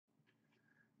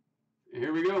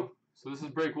here we go. So this is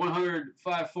break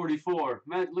 105.44.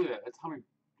 Matt, look at that. That's how many.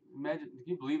 Imagine. Can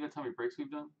you believe that's how many breaks we've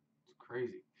done? It's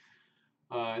crazy.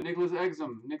 Nicholas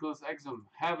Exum,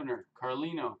 Havener,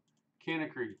 Carlino,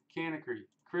 Canacry,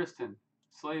 Kristen,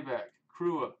 Slayback,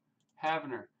 Krua,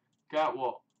 Havener,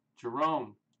 Gottwalt,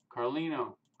 Jerome,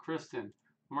 Carlino, Kristen,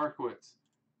 Markowitz,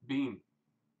 Bean.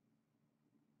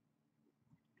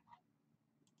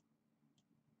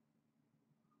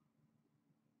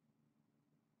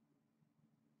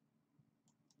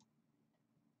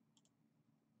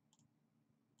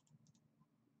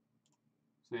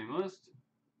 Same list.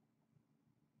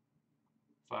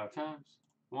 5 times.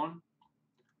 1,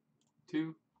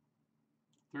 2,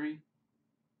 3,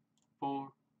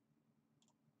 4,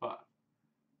 5.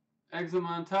 Exum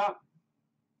on top,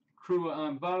 Krua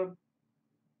on bottom,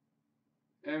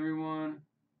 everyone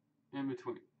in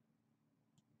between.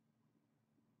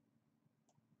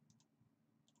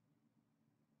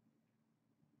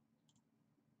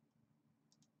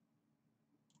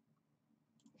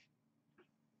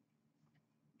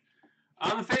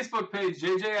 On the Facebook page,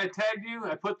 JJ, I tagged you.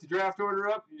 I put the draft order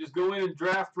up. You just go in and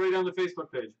draft right on the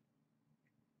Facebook page.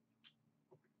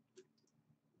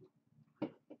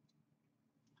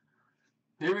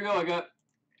 Here we go. I got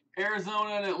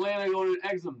Arizona and Atlanta going to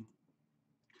Exum.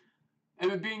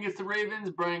 Emmett Bean gets the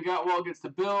Ravens. Brian Gottwald gets the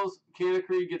Bills.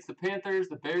 Canacry gets the Panthers.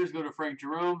 The Bears go to Frank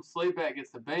Jerome. Slayback gets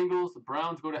the Bengals. The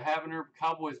Browns go to Havener.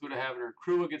 Cowboys go to Havener.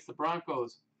 Krua gets the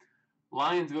Broncos.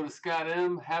 Lions go to Scott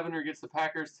M. Havener gets the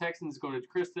Packers. Texans go to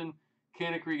Kristen.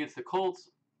 Canacry gets the Colts.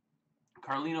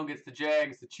 Carlino gets the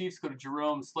Jags. The Chiefs go to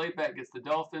Jerome. Slayback gets the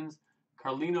Dolphins.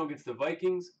 Carlino gets the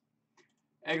Vikings.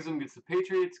 Exum gets the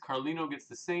Patriots. Carlino gets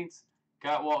the Saints.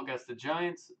 Gottwalt gets the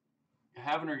Giants.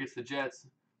 Havener gets the Jets.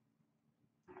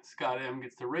 Scott M.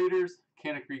 gets the Raiders.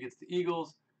 Canacry gets the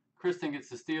Eagles. Kristen gets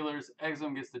the Steelers.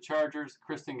 Exum gets the Chargers.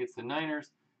 Kristen gets the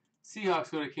Niners.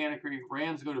 Seahawks go to Canacry.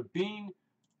 Rams go to Bean.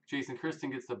 Jason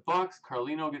Kristen gets the Bucks.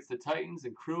 Carlino gets the Titans.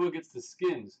 And Krua gets the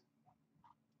Skins.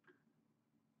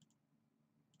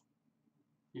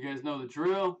 You guys know the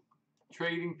drill.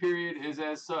 Trading period is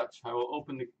as such. I will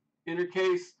open the inner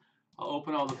case. I'll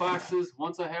open all the boxes.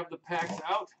 Once I have the packs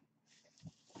out,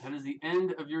 that is the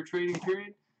end of your trading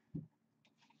period.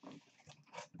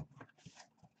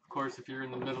 Of course, if you're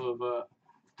in the middle of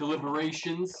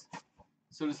deliberations,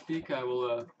 so to speak, I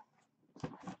will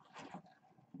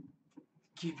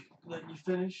keep letting you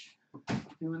finish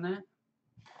doing that.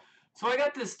 So I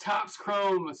got this Topps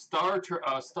Chrome Star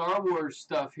Wars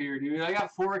stuff here, dude. I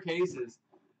got 4 cases.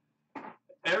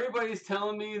 Everybody's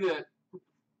telling me that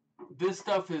this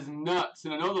stuff is nuts,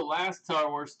 and I know the last Star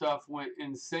Wars stuff went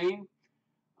insane.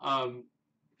 I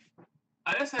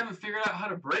just haven't figured out how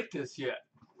to break this yet.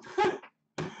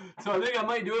 So I think I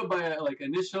might do it by like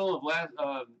initial of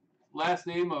last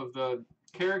name of the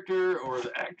character or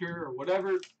the actor or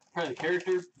whatever, probably the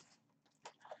character,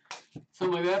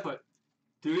 something like that. But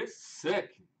dude, it's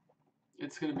sick.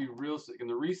 It's gonna be real sick, and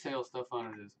the resale stuff on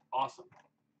it is awesome.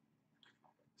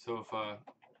 So if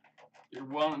you're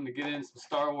wanting to get in some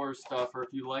Star Wars stuff, or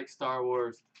if you like Star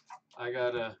Wars,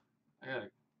 there's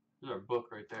our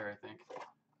book right there. I think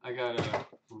I got a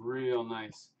real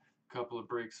nice couple of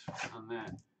breaks on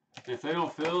that. And if they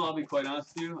don't fill, I'll be quite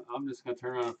honest with you, I'm just gonna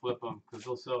turn around and flip them because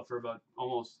they'll sell for about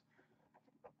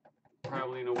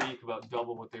probably in a week about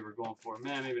double what they were going for.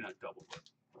 Man, maybe not double,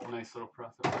 but a nice little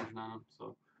profit margin on them.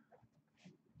 So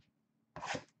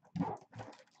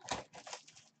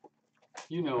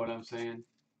you know what I'm saying.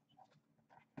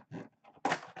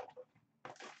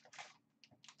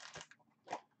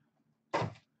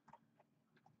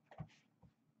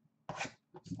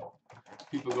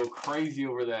 People go crazy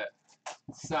over that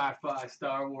sci-fi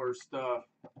Star Wars stuff.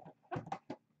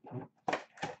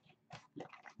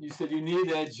 You said you need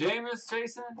that Jameis,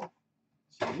 Jason?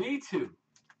 Me too.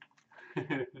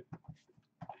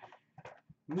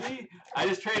 I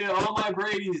just traded all my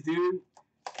Brady's, dude.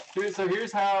 So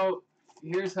here's how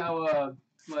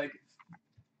like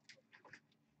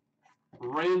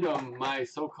random my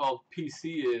so-called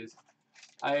PC is.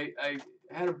 I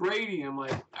had a Brady. I'm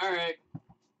like, all right,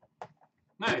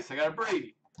 nice. I got a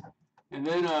Brady, and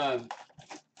then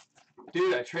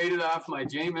dude, I traded off my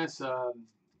Jameis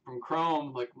from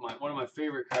Chrome, like one of my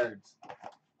favorite cards.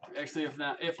 Actually, if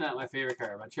not my favorite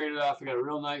card. I traded off. I got a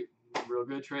real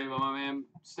good trade by my man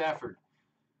Stafford,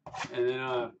 and then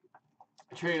I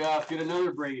traded off, get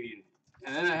another Brady,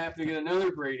 and then I have to get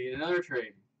another Brady in another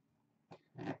trade.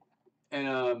 And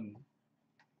I'm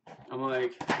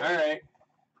like, all right,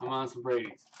 I'm on some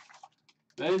Brady's.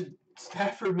 Then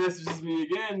Stafford messages me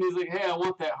again. He's like, hey, I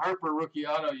want that Harper rookie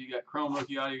auto. You got Chrome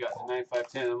rookie auto. You got the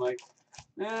 9510. I'm like,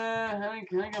 I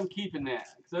think I'm keeping that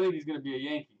because I think he's going to be a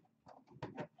Yankee.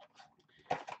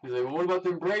 He's like, well, what about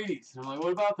them Brady's? And I'm like,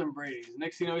 what about them Brady's?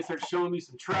 Next thing you know, he starts showing me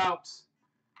some Trouts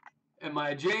and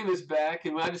my Jameis back,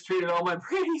 and I just traded all my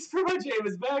Brady's for my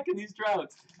Jameis back and these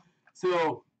Trouts.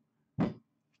 So,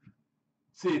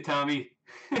 see you, Tommy.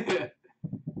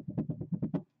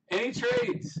 Any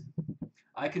trades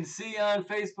I can see on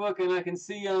Facebook and I can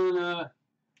see on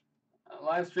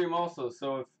live stream also.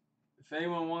 So if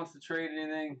anyone wants to trade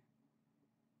anything,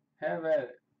 have at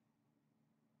it.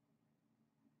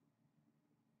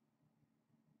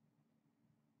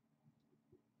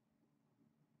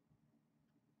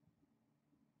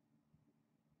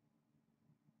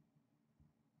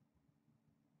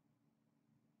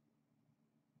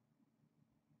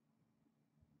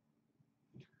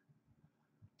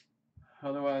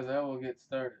 Otherwise, I will get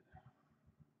started.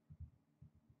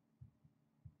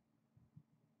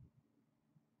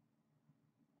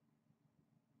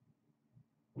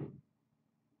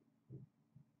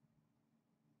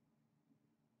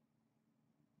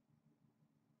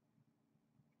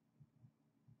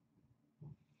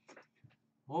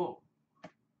 Whoa.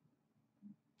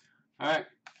 Alright.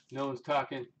 No one's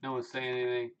talking. No one's saying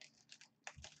anything.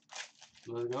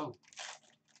 Let's go.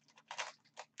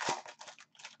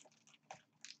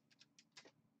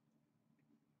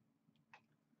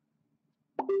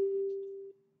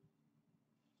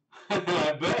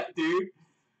 I bet, dude.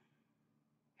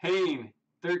 Hain,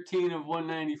 13 of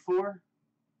 194.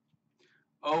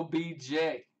 OBJ,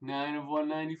 9 of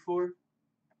 194.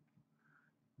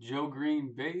 Joe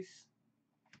Green base.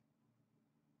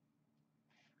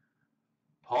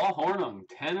 Paul Hornung,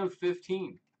 10 of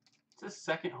 15. It's a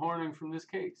second Hornung from this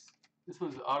case. This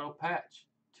one's auto patch.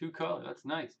 2 color. That's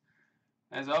nice.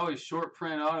 As always, short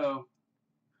print auto.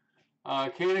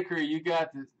 Kanekar, you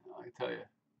got the, I tell you.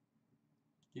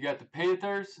 You got the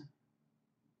Panthers,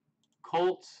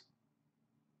 Colts,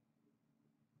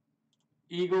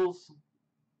 Eagles,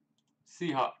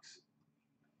 Seahawks.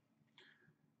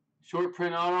 Short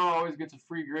print auto always gets a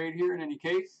free grade here in any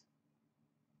case.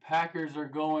 Packers are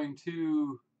going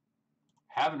to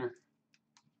Havner.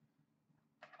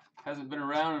 Hasn't been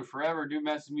around in forever. Dude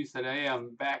messaged me, said, hey,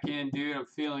 I'm back in, dude. I'm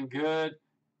feeling good.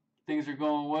 Things are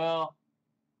going well.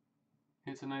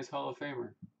 It's a nice Hall of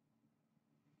Famer.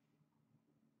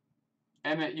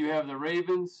 Emmett, you have the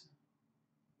Ravens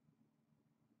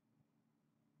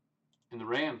and the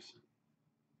Rams.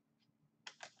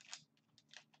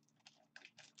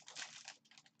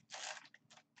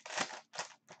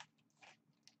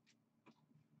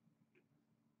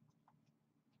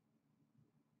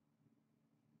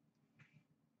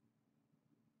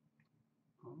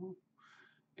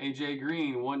 AJ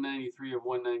Green, 193 of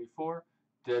 194.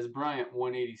 Des Bryant,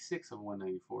 186 of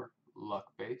 194. Luck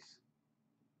base.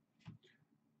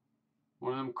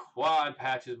 One of them quad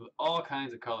patches with all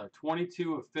kinds of color.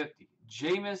 22 of 50.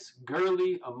 Jameis,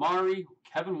 Gurley, Amari,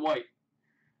 Kevin White.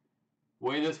 The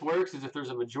way this works is if there's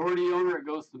a majority owner, it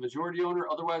goes to the majority owner.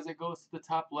 Otherwise, it goes to the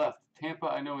top left. Tampa,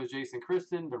 I know, is Jason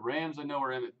Kristen. The Rams, I know,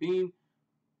 are Emmett Bean.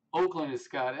 Oakland is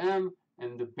Scott M.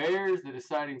 And the Bears, the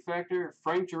deciding factor,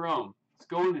 Frank Jerome. It's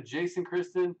going to Jason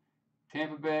Kristen,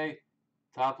 Tampa Bay,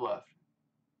 top left.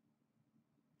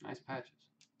 Nice patches.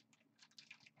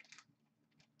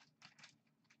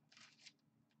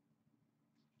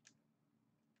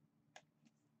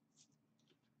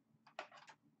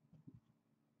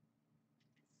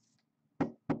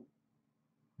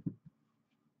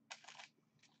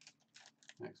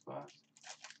 Next box.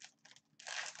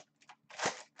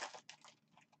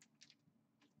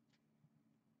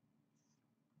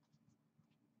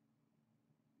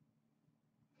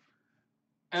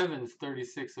 Evans,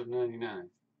 36 of 99.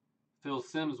 Phil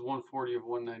Simms, 140 of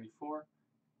 194.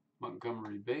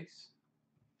 Montgomery base.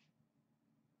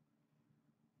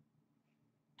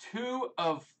 2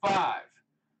 of 5.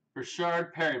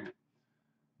 Rashard Perryman.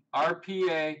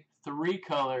 RPA, 3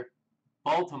 color,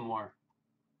 Baltimore.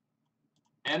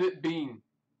 Emmett Bean.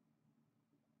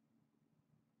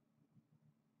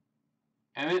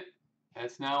 Emmett,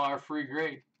 that's now our free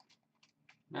grade.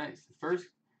 Nice. The first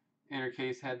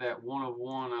intercase had that 1 of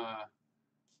 1,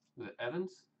 was it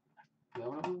Evans? Is that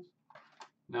what it was?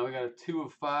 Now we got a 2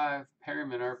 of 5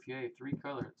 Perryman RPA, 3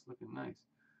 color. It's looking nice.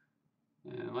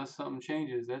 And unless something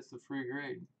changes, that's the free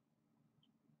grade.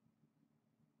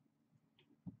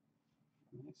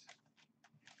 Nice.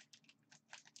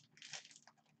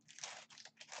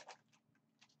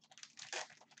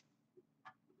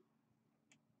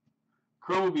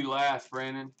 Chrome will be last,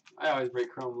 Brandon. I always break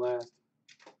Chrome last.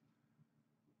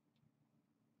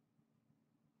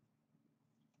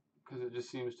 Because it just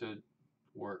seems to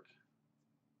work.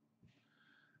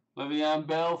 Le'Veon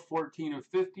Bell, 14 of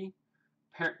 50.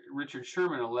 Richard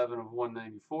Sherman, 11 of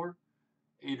 194.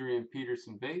 Adrian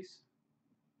Peterson base.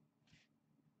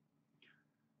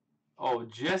 Oh,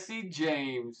 Jesse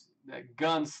James, that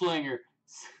gunslinger,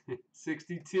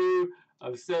 62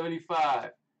 of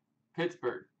 75.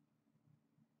 Pittsburgh.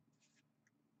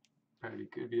 Probably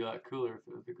could be a lot cooler if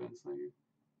it was the gunslinger.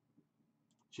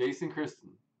 Jason Kristen.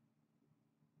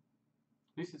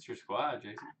 At least it's your squad,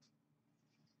 Jason.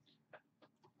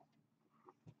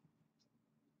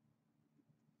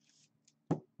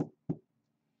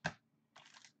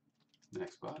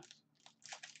 Next box.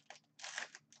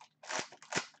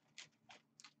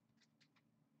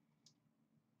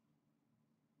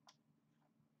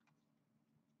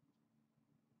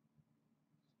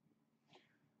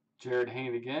 Jared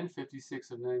Hayne again,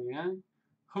 56 of 99.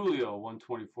 Julio,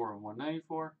 124 of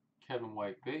 194. Kevin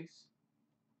White base.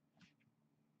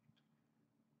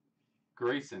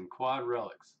 Grayson, quad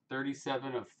relics,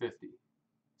 37 of 50.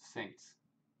 Saints.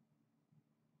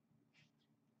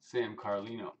 Sam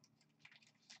Carlino.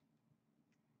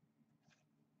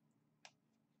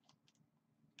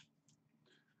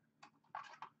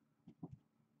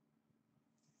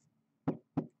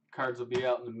 Cards will be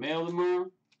out in the mail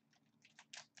tomorrow.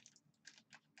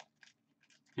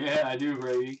 Yeah, I do,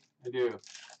 Brady. I do.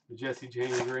 The Jesse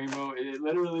James Rainbow. It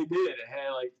literally did. It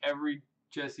had like every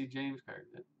Jesse James card.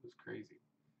 That was crazy.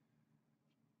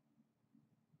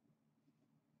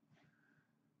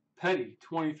 Petty,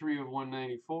 23 of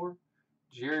 194.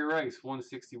 Jerry Rice,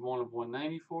 161 of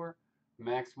 194.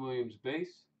 Max Williams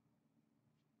base.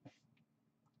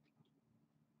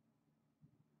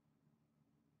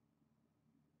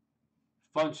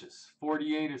 Funchess,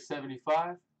 48 of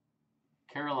 75.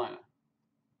 Carolina.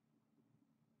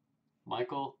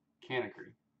 Michael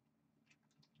Canacry.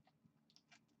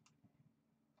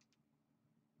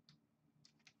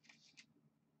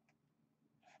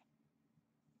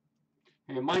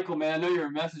 Hey, Michael, man, I know you were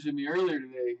messaging me earlier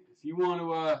today. If you want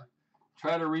to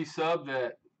try to resub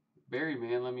that Barry,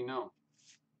 man, let me know.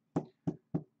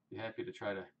 Be happy to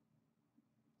try to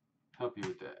help you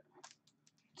with that.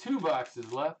 2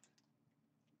 boxes left.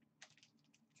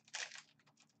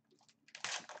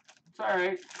 It's all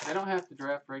right. They don't have to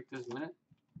draft right this minute.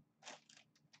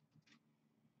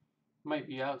 Might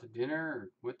be out to dinner or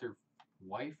with their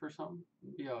wife or something.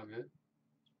 It'd be all good.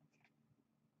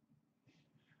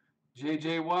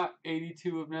 J.J. Watt,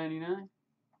 82 of 99.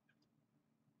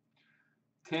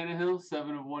 Tannehill,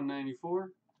 7 of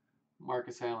 194.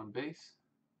 Marcus Allen base.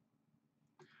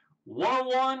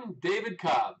 101, David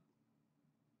Cobb.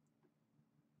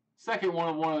 Second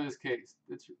 101 of this case.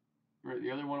 That's right.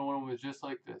 The other 101 was just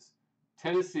like this.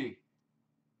 Tennessee.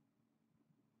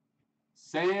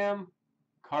 Sam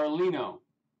Carlino.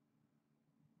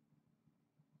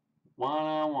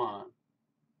 1-on-1.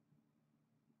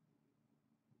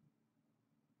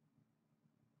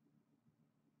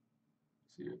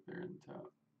 See up there in the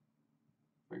top.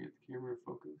 If I get the camera to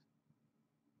focus.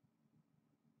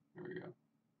 There we go.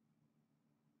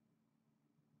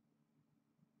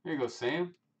 There you go,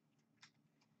 Sam.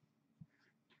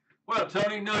 What up,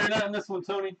 Tony? No, you're not in this one,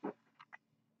 Tony.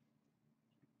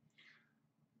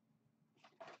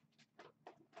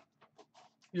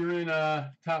 You're in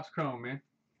Topps Chrome, man.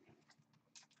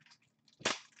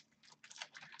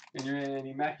 And you're in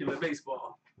Immaculate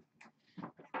Baseball.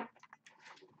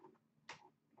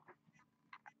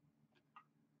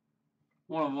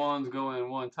 One of ones going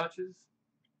 1 touches.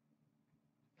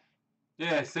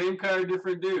 Yeah, same card,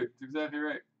 different dude. That's exactly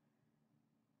right.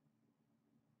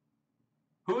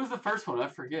 Who was the first one? I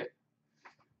forget.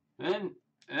 And then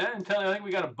until I think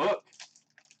we got a book.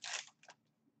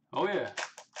 Oh yeah.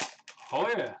 Oh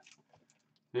yeah.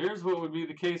 Here's what would be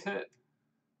the case hit.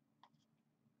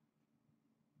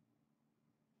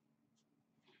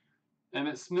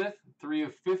 Emmitt Smith, 3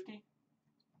 of 50.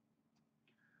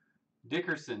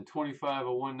 Dickerson, 25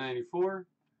 of 194.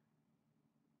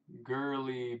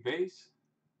 Gurley base.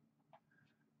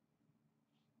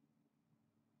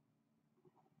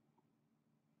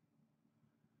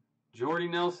 Jordy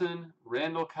Nelson,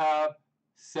 Randall Cobb,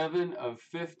 7 of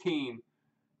 15.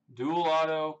 Dual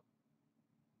auto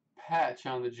patch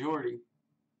on the Jordy.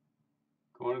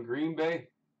 Going to Green Bay.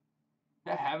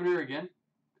 Yeah, Havener again.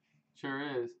 Sure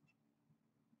is.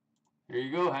 Here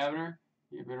you go, Havener.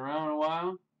 You've been around a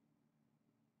while.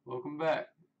 Welcome back.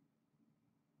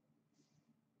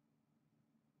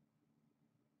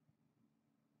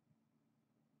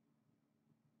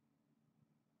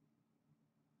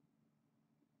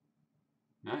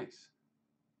 Nice.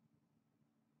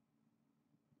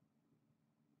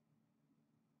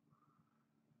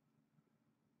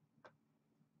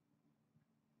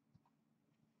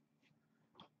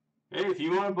 Hey, if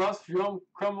you want to bust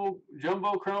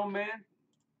jumbo chrome, man,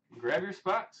 grab your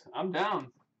spots. I'm down.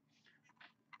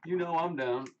 You know I'm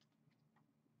down.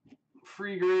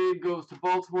 Free grade goes to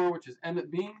Baltimore, which is Emmett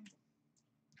Bean.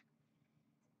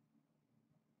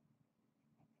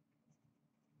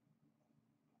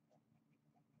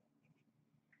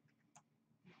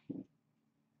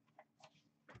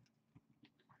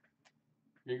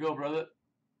 Here you go, brother.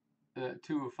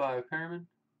 2 of 5 Perriman.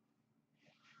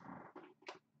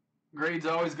 Grades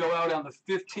always go out on the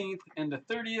 15th and the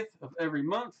 30th of every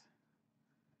month.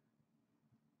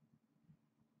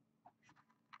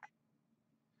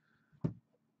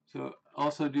 So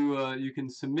also you can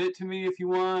submit to me if you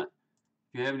want.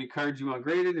 If you have any cards you want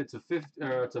graded, it's a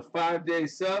 5-day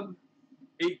sub,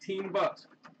 $18.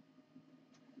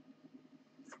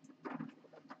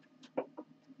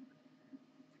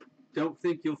 Don't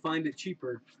think you'll find it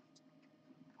cheaper.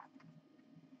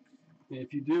 And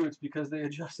if you do, it's because they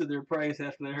adjusted their price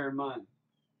after they heard mine.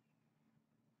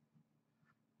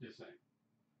 Just saying.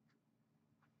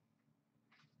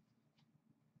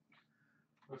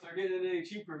 If they're getting any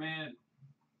cheaper, man,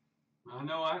 I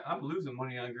know I'm losing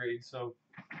money on grades, so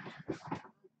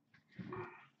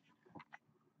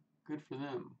good for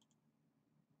them.